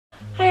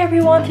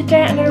everyone,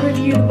 today I'm going to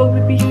review the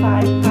Bugaboo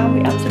 5 Pram.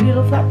 We absolutely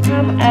love that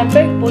Pram.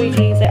 Both boys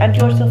use it and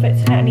George still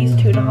fits in it and he's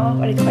 2.5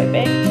 and it's quite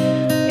big.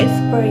 It's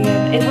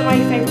brilliant. It's one of my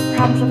favourite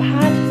Prams I've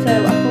had,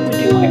 so I thought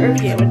we'd do a quick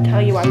review and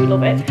tell you why we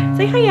love it.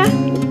 Say hiya!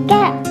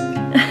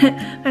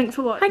 Yeah! Thanks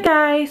for watching. Hi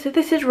guys, so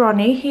this is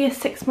Ronnie. He is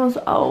 6 months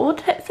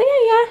old. Say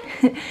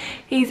hiya!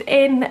 He's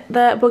in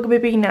the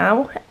Bugaboo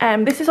now.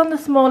 This is on the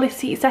smallest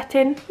seat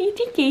setting.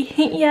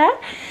 Yeah.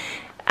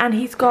 And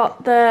he's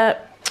got the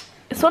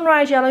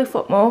sunrise yellow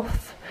foot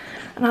muff,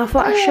 and I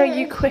thought I'd show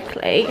you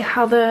quickly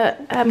how the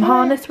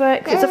harness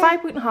works. It's a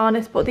 5-point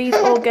harness, but these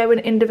all go in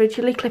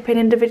individually, clip in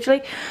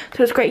individually,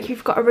 so it's great if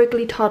you've got a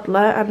wriggly toddler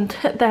and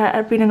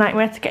they're been a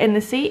nightmare to get in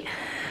the seat,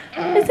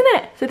 isn't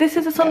it? So this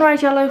is a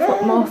sunrise yellow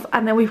foot muff,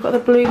 and then we've got the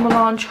blue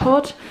melange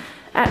hood.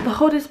 The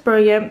hood is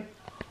brilliant.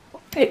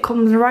 It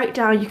comes right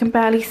down, you can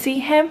barely see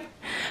him,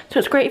 so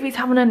it's great if he's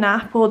having a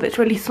nap or it's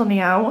really sunny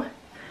out.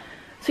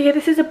 So yeah,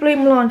 this is a blue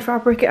melange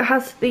fabric. It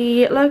has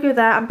the logo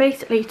there, and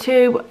basically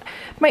to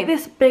make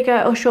this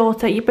bigger or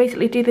shorter, you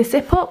basically do the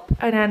zip up,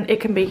 and then it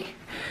can be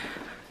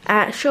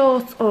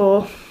short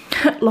or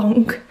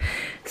long.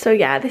 So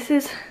yeah, this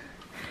is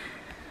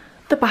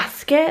the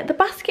basket. The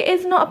basket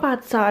is not a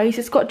bad size.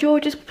 It's got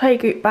George's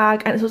playgroup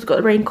bag, and it's also got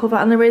the rain cover,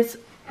 and there is,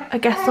 I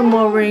guess, some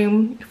more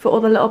room for all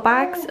the little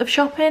bags of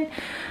shopping.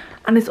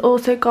 And it's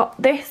also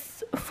got this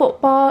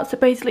foot bar, so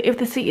basically if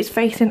the seat is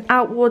facing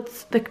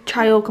outwards, the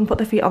child can put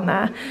their feet on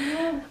there.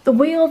 The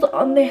wheels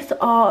on this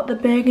are the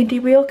burgundy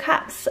wheel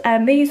caps,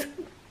 and these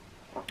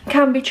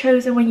can be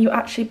chosen when you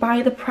actually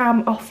buy the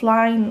Pram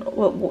offline,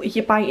 or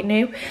you buy it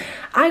new.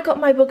 I got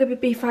my Bugaboo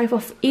B5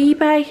 off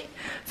eBay,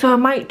 so I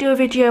might do a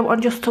video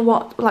on just to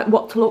what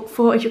to look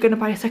for if you're going to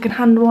buy a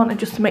second-hand one, and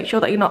just to make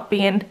sure that you're not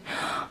being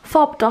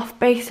fobbed off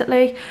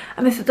basically.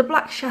 And this is the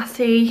black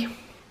chassis,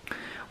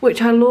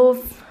 which I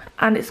love,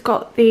 and it's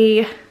got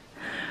the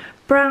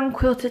brown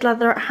quilted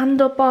leather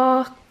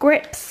handlebar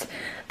grips.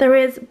 There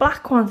is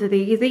black ones of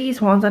these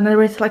ones, and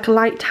there is like a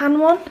light tan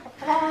one.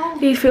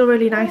 These feel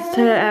really nice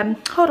to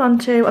hold on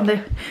to, and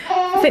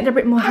I think they're a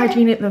bit more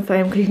hygienic than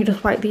foam because you can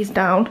just wipe these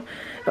down.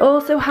 It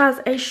also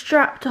has a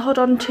strap to hold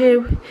on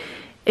to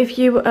if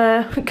you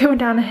are going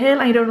down a hill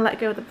and you don't want to let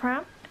go of the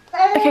pram.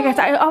 Okay guys,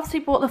 I obviously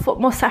bought the foot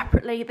more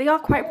separately. They are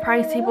quite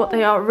pricey, but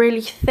they are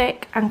really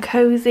thick and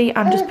cozy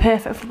and just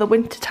perfect for the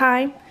winter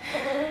time.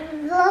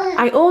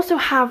 I also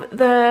have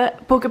the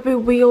Bugaboo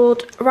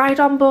wheeled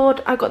ride-on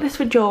board. I got this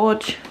for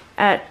George,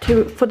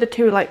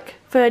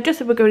 for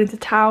just if we're going into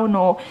town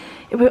or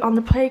if we're on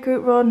the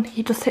playgroup run.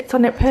 He just sits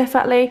on it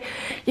perfectly.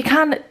 You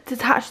can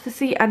detach the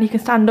seat and you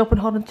can stand up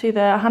and hold onto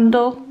the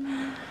handle.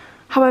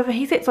 However,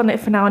 he sits on it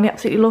for now and he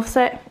absolutely loves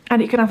it,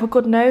 and you can have a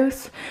good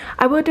nose.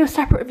 I will do a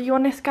separate review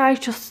on this, guys,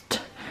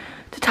 just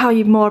to tell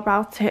you more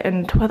about it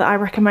and whether I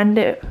recommend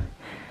it.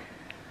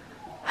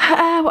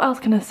 What else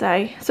can I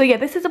say? So yeah,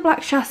 this is a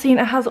black chassis and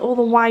it has all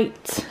the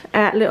white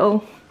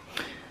little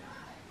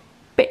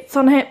bits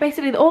on it.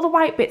 Basically, all the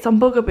white bits on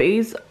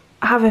Bugaboos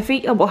have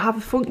a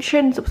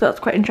function, so that's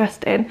quite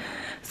interesting.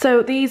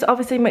 So these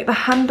obviously make the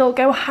handle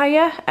go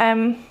higher.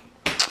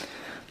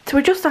 To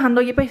adjust the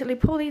handle, you basically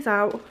pull these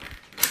out,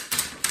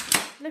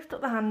 lift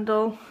up the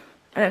handle,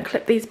 and then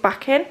clip these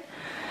back in.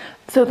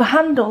 So the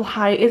handle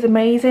height is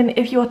amazing.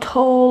 If you're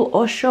tall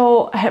or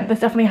short, there's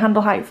definitely a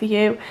handle height for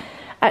you.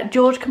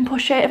 George can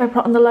push it if I put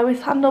it on the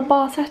lowest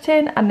handlebar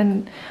setting, and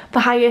then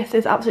the highest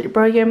is absolutely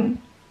brilliant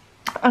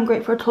and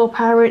great for a tall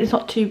parent. It's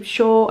not too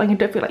short and you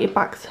don't feel like your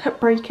back's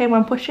breaking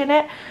when pushing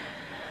it.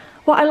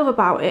 What I love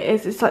about it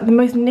is it's like the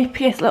most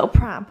nippiest little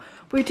pram.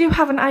 We do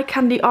have an eye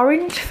candy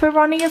orange for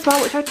Ronnie as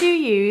well, which I do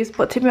use,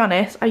 but to be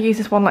honest, I use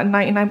this one like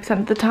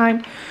 99% of the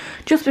time,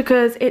 just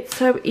because it's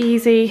so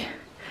easy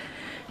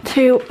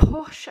to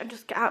push and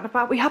just get out and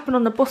about. We have been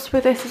on the bus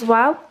with this as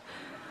well,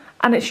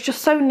 and it's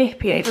just so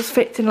nippy and it just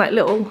fits in like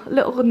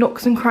little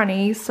nooks and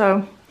crannies,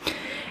 so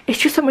it's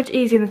just so much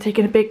easier than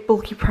taking a big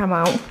bulky pram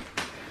out.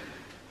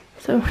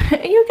 So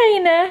are you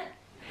getting there?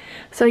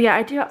 So yeah,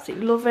 I do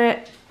absolutely love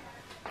it.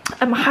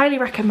 I highly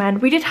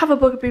recommend. We did have a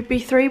Bugaboo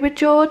B3 with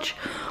George,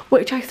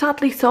 which I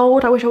sadly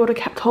sold. I wish I would have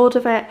kept hold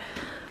of it,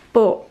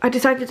 but I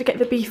decided to get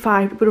the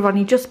B5 with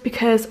Ronnie just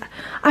because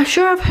I'm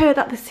sure I've heard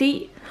that the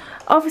seat,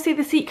 obviously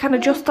the seat can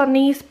adjust on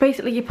these.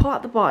 Basically you pull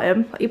out the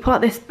bottom, you pull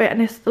out this bit,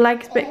 and the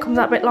legs bit comes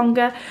out a bit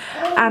longer,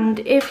 and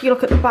if you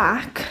look at the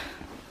back,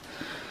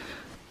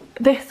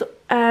 this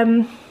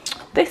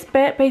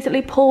bit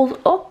basically pulls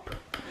up,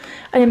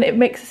 and then it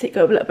makes the seat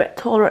go a little bit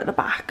taller at the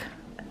back.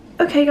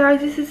 Okay guys,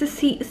 this is the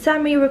seat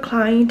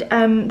semi-reclined.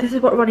 This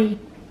is what Ronnie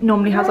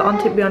normally has it on,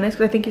 to be honest,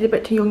 because I think he's a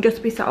bit too young just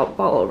to be sat up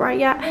bottle right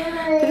yet.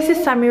 So this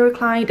is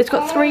semi-reclined. It's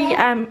got three,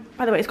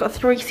 by the way, it's got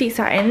 3 seat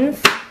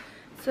settings.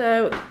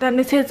 So then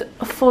this is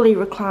fully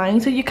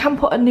reclined, so you can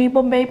put a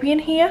newborn baby in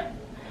here.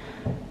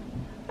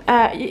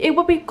 It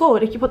would be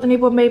good if you put the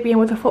newborn baby in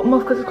with a foot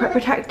muff because it's quite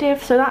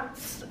protective. So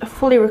that's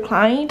fully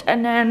reclined,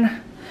 and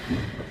then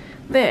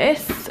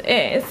this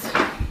is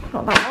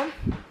not that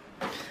one.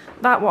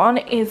 That one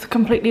is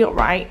completely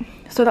upright,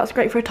 so that's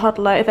great for a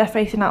toddler if they're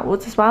facing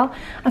outwards as well.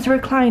 And to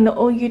recline,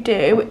 all you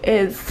do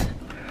is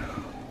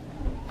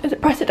is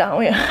it press it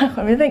down? Yeah, I can't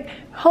really think.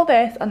 Hold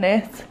this and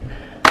this,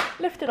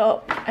 lift it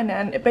up, and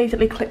then it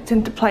basically clips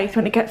into place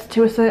when it gets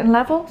to a certain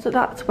level. So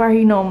that's where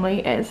he normally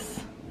is.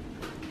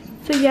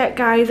 So yeah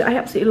guys, I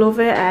absolutely love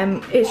it.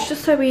 It's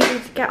just so easy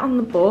to get on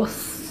the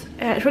bus.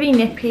 It's really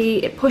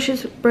nippy, it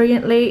pushes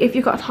brilliantly. If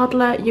you've got a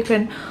toddler, you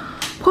can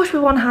push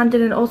with one hand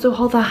and then also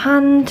hold their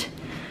hand.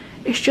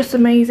 It's just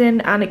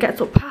amazing, and it gets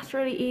up past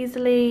really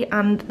easily.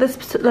 And this,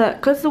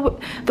 because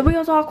the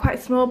wheels are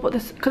quite small, but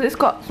this, because it's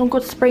got some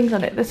good springs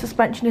on it, the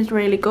suspension is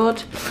really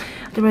good.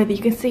 I don't know whether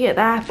you can see it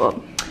there, but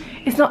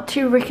it's not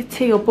too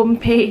rickety or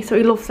bumpy, so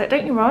he loves it,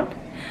 don't you, Ron?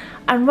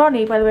 And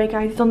Ronnie, by the way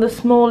guys, is on the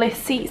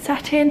smallest seat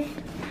setting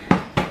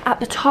at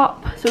the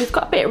top, so he's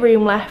got a bit of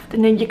room left,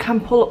 and then you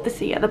can pull up the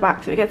seat at the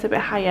back so it gets a bit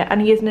higher.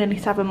 And he is nearly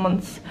 7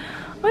 months,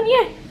 aren't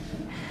you?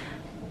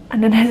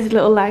 And then there's his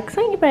little legs,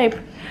 ain't you, babe?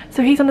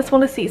 So he's on the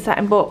smaller seat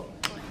setting, but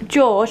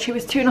George, who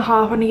was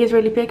 2.5, and he is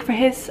really big for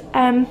his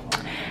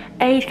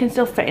age, can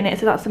still fit in it,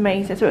 so that's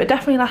amazing. So it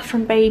definitely lasts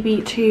from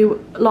baby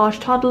to large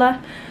toddler.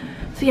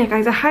 So yeah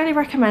guys, I highly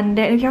recommend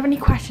it, and if you have any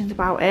questions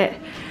about it,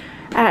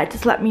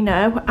 just let me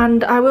know,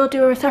 and I will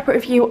do a separate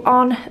review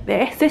on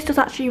this. This does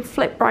actually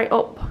flip right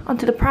up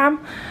onto the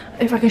pram,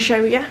 if I can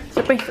show you.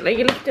 So basically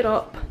you lift it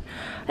up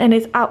and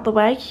it's out the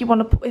way. You want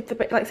to put it a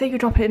bit, like say you're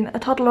dropping a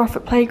toddler off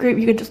at playgroup,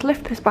 you can just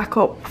lift this back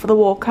up for the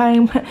walk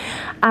home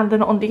and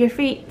then under your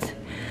feet.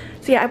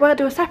 So yeah, I will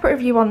do a separate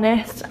review on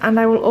this, and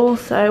I will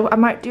also, I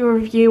might do a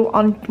review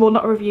on, well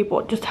not a review,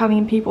 but just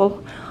telling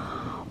people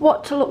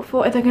what to look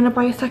for if they're going to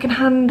buy a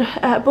second-hand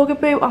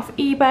Bugaboo off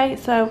eBay.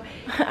 So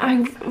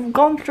I've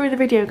gone through the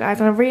video guys,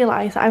 and I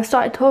realised I've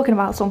started talking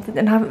about something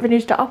and haven't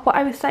finished it off. What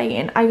I was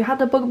saying, I had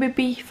the Bugaboo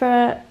B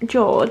for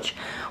George,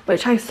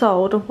 which I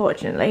sold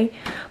unfortunately,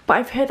 but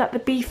I've heard that the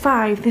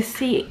B5, the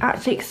seat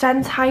actually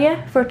extends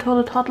higher for a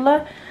taller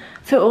toddler,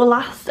 so it will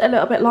last a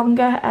little bit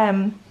longer,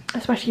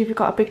 especially if you've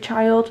got a big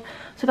child.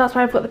 So that's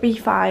why I've got the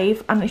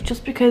B5, and it's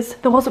just because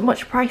there wasn't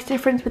much price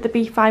difference with the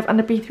B5 and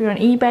the B3 on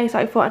eBay, so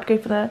I thought I'd go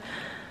for the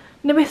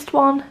newest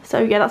one. So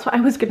yeah, that's what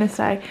I was gonna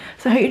say.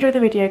 So I hope you enjoyed the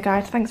video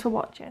guys, thanks for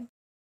watching.